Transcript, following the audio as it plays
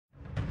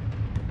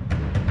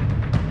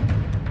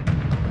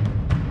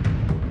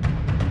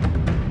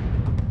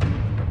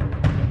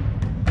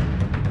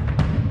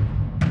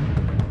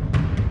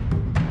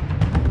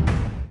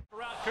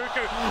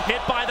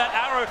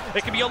Arrow.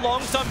 It can be a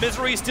long stun.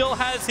 Misery still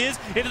has his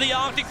into the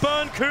Arctic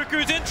Burn.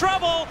 Kuku's in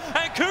trouble,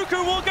 and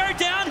Kuku will go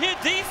down here.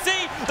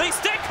 DC, they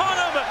stick on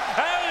him.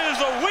 That is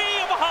a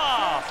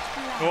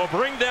Weehaha. Will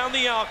bring down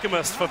the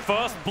Alchemist for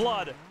first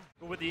blood.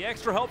 With the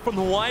extra help from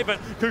the Wyvern,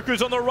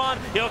 Kuku's on the run.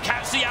 He'll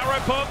catch the arrow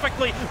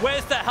perfectly.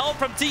 Where's the help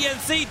from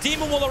TNC?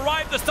 Demon will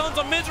arrive. The stun's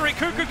on Misery.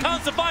 Kuku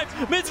can't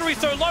survive. Misery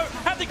so low.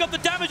 Have they got the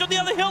damage on the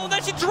other hill? And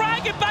they should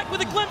drag it back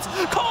with a glimpse.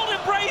 Cold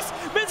Embrace.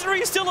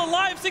 Misery is still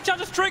alive. 6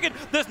 charges triggered.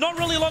 There's not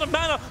really a lot of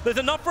mana. There's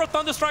enough for a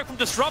Thunderstrike from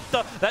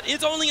Disruptor. That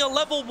is only a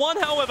level 1,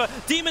 however.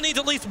 Demon needs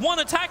at least one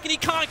attack, and he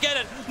can't get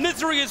it.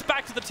 Misery is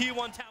back to the tier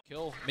 1 tower.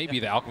 Kill maybe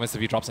the Alchemist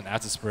if he drops an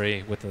Acid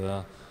Spray with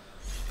the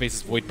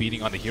Faceless Void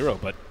beating on the hero,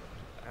 but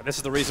and this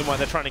is the reason why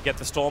they're trying to get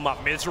the Storm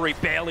up. Misery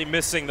barely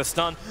missing the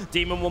stun.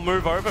 Demon will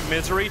move over.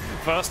 Misery,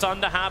 first stun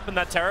to happen.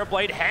 That Terror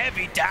Blade,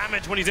 heavy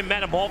damage when he's in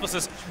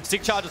Metamorphosis.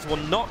 Stick charges will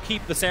not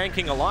keep the Sand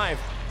King alive.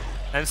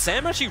 And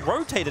Sam actually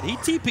rotated. He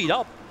TP'd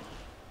up.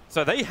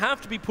 So they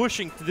have to be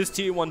pushing to this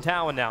tier 1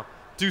 tower now.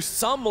 Do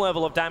some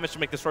level of damage to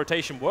make this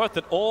rotation worth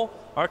it. Or,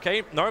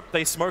 okay, nope,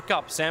 they smoke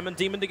up. Sam and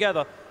Demon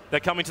together. They're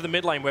coming to the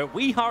mid lane where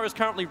Weehaw is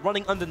currently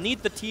running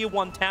underneath the tier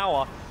 1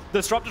 tower.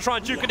 Disruptor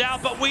trying to juke it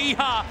out, but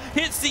Weehaw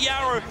hits the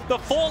arrow. The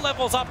 4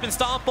 levels up in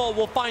Starfall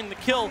will find the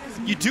kill.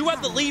 You do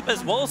have the leap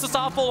as well as the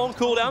Starfall on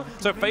cooldown,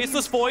 so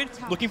Faceless Void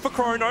looking for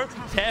Chrono.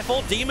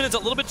 Careful, Demon is a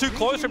little bit too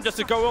close for him just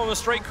to go on a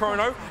straight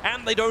Chrono,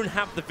 and they don't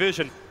have the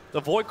vision.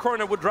 The Void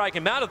Chrono would drag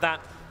him out of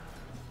that.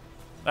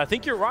 I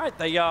think you're right,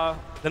 they're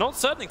not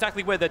certain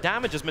exactly where their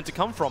damage is meant to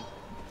come from.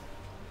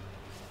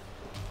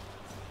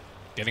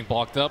 getting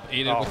blocked up,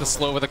 aided with the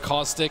slow with a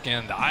Caustic,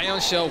 and the Ion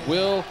Shell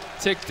will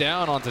tick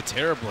down onto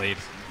Terrorblade.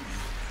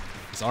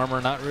 His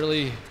armor not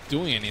really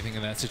doing anything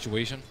in that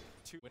situation.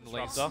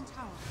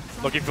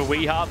 Looking for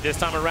Weehaw. This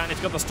time around, he's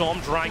got the Storm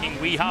dragging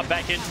Weehaw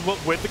back into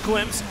it with the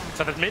Glimpse.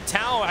 So the mid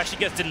tower actually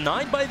gets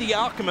denied by the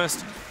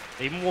Alchemist.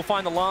 Even will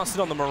find the last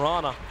hit on the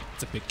Mirana.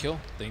 It's a big kill.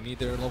 They need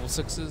their level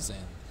 6s, and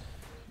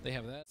they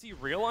have that. TNC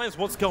realize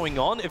what's going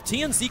on. If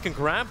TNC can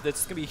grab this,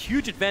 it's going to be a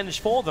huge advantage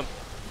for them.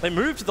 They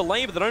move to the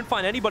lane, but they don't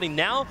find anybody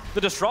now.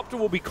 The Disruptor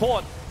will be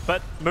caught,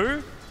 but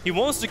Moo, he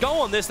wants to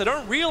go on this. They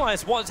don't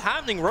realize what's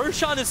happening.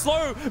 Roshan is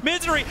slow.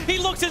 Misery, he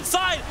looks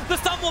inside. The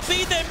stun will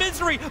be there.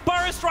 Misery,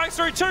 Burrow strikes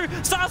through too.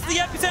 Starts the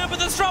epicenter, but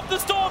Disrupt the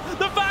Storm.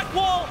 The back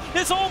wall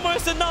is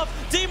almost enough.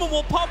 Demon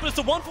will pop. It's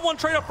a 1-for-1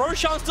 trade-off.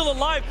 Roshan's still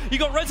alive. You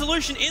got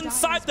Resolution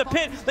inside the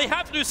pit. They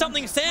have to do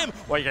something. Sam,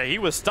 well, yeah, he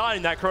was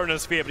starting that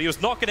Chronosphere, but he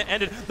was not going to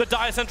end it. The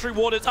Dire Sentry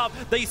Ward is up.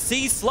 They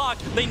see Slark.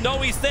 They know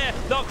he's there.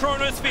 The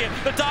Chronosphere,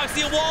 the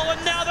Darkseer Wall,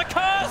 and now the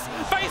Curse.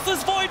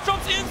 Faceless Void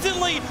drops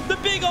instantly. The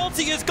big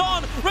ulti is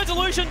gone.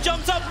 Resolution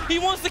jumps up. He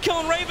wants to kill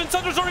on Raven.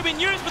 Sunder's already been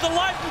used, but the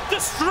life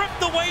just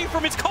stripped away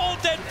from his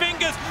cold, dead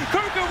fingers.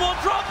 Kuku will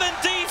drop in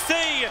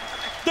DC.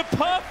 The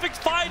perfect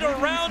fight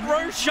around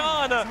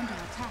Roshan.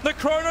 The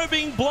Chrono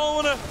being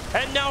blown,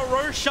 and now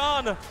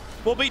Roshan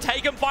will be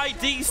taken by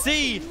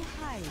DC.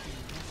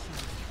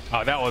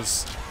 Oh, that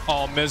was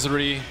all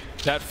Misery.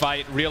 That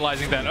fight,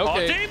 realizing that,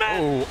 okay. Oh,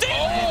 Demon!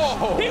 Demon!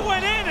 Oh. He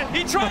went in.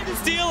 He tried to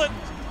steal it.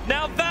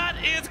 Now that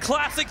is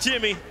classic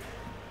Jimmy.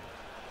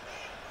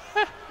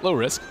 Low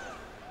risk.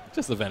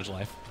 Just avenge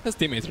life. His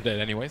teammates are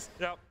dead anyways.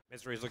 Yep.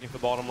 Misery's looking for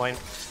bottom lane.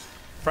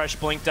 Fresh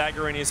Blink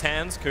Dagger in his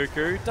hands.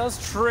 Kuku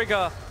does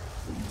trigger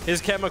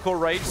his Chemical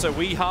Rage, so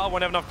Weehaw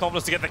won't have enough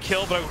confidence to get the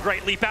kill, but a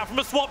great leap out from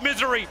a swap.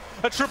 Misery,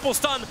 a triple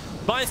stun.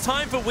 Nice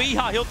time for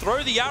Weehaw. He'll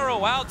throw the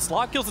arrow out.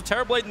 Slark kills the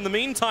Terrorblade in the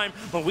meantime,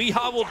 but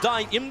Weehaw will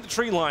die in the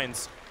tree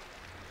lines.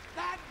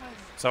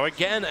 So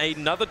again,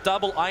 another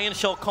double Iron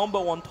Shell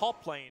combo on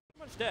top lane.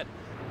 Pretty much dead.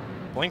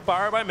 Blink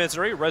Barrow by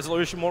Misery.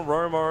 Resolution will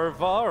roam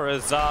over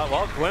as,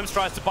 well, Glimpse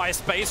tries to buy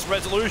space.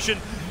 Resolution,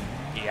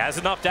 he has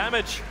enough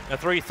damage. A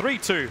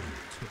 3-3-2.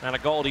 And a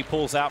gold he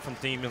pulls out from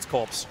Demon's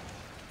Corpse.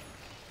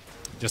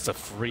 Just a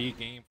free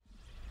game.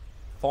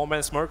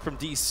 4-man smoke from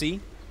DC.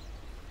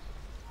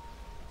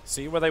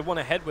 See where they want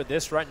to head with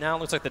this. Right now,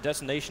 looks like the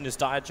destination is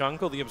Dire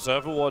Jungle. The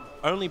Observer Ward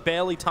only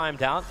barely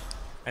timed out.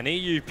 And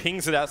EU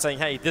pings it out saying,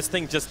 hey, this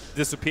thing just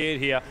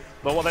disappeared here.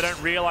 But what they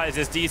don't realize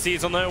is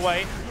DC's on their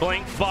way.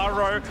 Blink,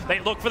 Burrow, they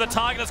look for the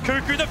target as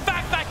Kuku. The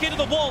back into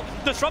the wall.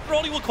 Disruptor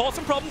Rolly will cause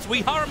some problems.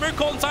 Weehaw and Moo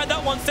caught inside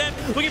that one. Sam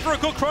looking for a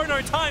good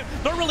chrono time.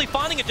 Not really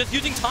finding it, just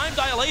using time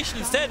dilation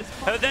instead.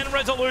 And then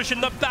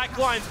Resolution, the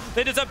backlines.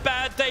 It is a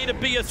bad day to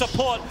be a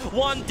support.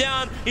 One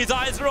down, his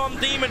eyes are on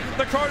Demon.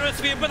 The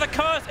Chronosphere with a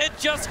curse, it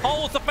just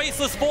holds the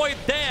Faceless Void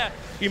there.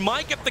 You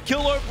might get the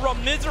kill over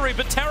on Misery,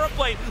 but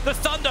Terrorblade, the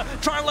Thunder,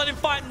 trying to let him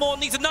fight more.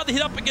 Needs another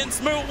hit up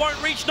against Moo.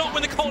 Won't reach, not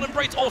when the Cold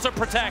Embrace also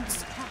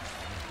protects.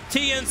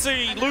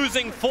 TNC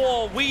losing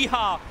 4.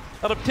 Weehaw,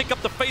 that'll pick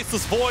up the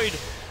Faceless Void.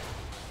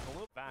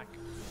 Back.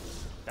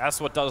 That's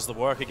what does the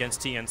work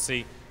against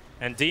TNC.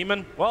 And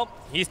Demon, well,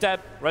 he's dead.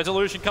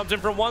 Resolution comes in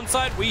from one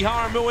side,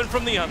 Weehaw and Moo in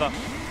from the other.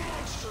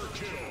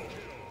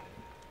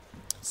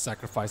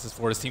 Sacrifices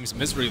for his team's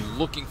Misery,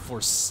 looking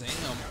for Sam.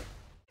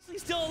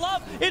 He's still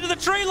alive, into the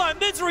tree line.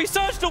 Misery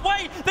surged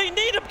away. They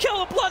need to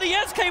kill a bloody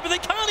SK, but they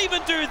can't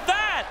even do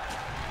that.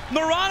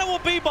 Mirana will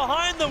be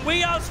behind them.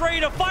 Weeha's ready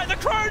to fight the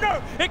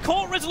chrono. It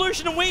caught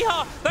Resolution and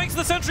Weeha. Thanks to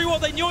the Sentry Wall,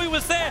 they knew he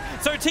was there.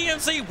 So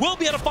TNC will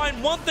be able to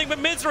find one thing, but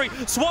Misery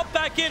swap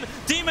back in.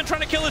 Demon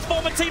trying to kill his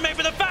former teammate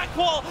with a back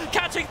wall,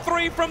 catching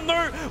 3 from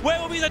Nu. Where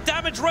will be the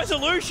damage?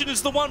 Resolution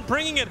is the one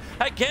bringing it.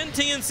 Again,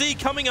 TNC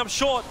coming up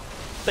short.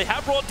 They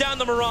have brought down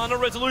the Mirana.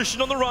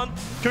 Resolution on the run.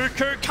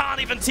 Kuku can't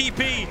even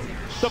TP.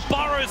 The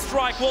Burrow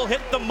Strike will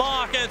hit the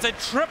mark, and it's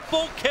a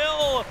triple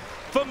kill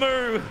for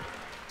Moo.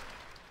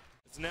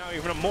 It's now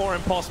even a more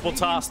impossible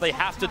task. They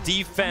have to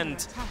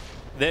defend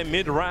their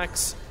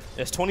mid-racks.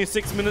 There's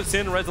 26 minutes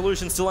in.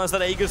 Resolution still has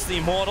that Aegis, the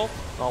Immortal.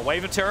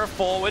 Wave of Terror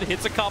forward,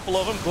 hits a couple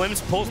of them.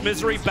 Glimpse pulls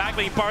Misery back,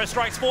 but he Burrow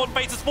Strikes forward,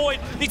 faces void.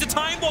 Needs a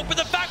time walk, but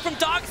the back from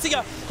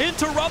Darkseer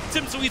interrupts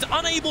him, so he's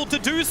unable to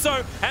do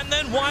so. And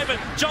then Wyvern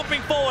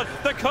jumping forward.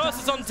 The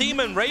curse is on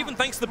Demon. Raven,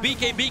 thanks to the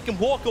BKB, can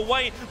walk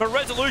away, but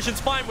Resolution's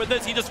fine with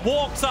this. He just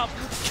walks up,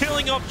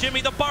 killing off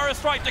Jimmy. The Burrow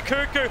Strike to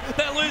Kuku.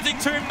 They're losing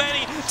too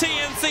many.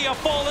 TNC are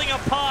falling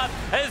apart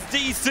as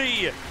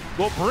DC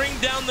will bring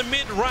down the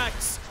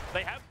mid-racks.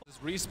 They have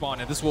respawn,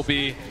 and this will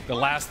be the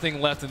last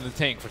thing left in the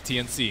tank for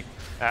TNC.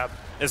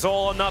 It's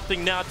all or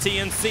nothing now.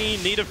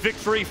 TNC need a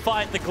victory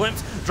fight. The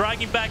Glimpse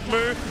dragging back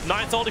Moo.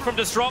 Knight's ulti from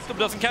Disruptive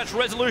doesn't catch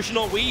Resolution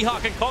or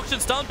Weeha.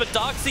 Concoction's done, but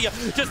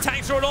Darkseer just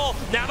tanks through it all.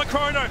 Now the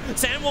Chrono.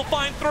 Sam will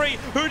find 3.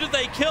 Who did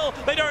they kill?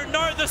 They don't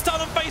know. The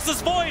stun and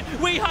faces void.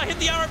 Weeha hit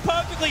the arrow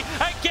perfectly.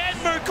 Again,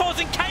 Moo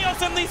causing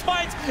chaos in these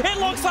fights. It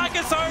looks like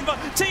it's over.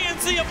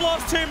 TNC have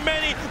lost too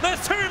many.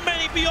 There's too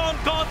many beyond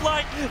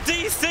godlike.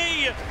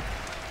 DC.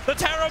 The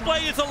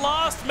Terrorblade is the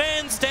last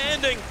man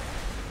standing.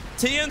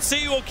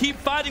 TNC will keep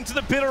fighting to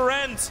the bitter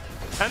end.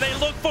 And they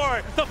look for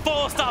it. The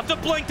 4-star, the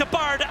blink, the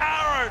bar, the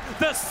arrow.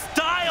 The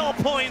style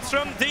points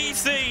from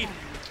DC.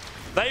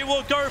 They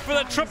will go for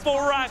the triple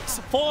racks,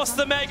 force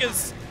the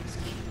megas.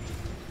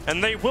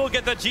 And they will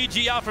get the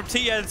GGR from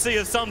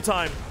TNC at some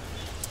time.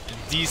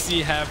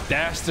 DC have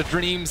dashed the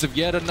dreams of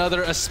yet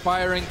another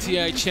aspiring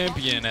TI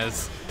champion,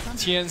 as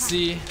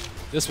TNC,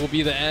 this will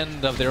be the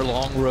end of their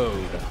long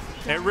road.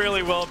 It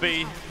really will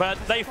be, but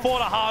they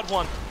fought a hard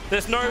one.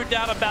 There's no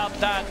doubt about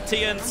that.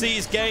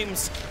 TNC's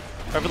games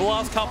over the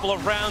last couple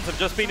of rounds have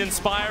just been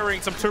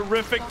inspiring. Some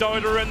terrific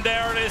Dota, and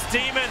there it is.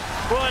 Demon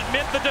will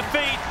admit the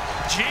defeat.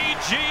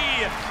 GG.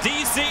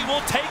 DC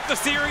will take the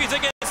series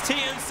again.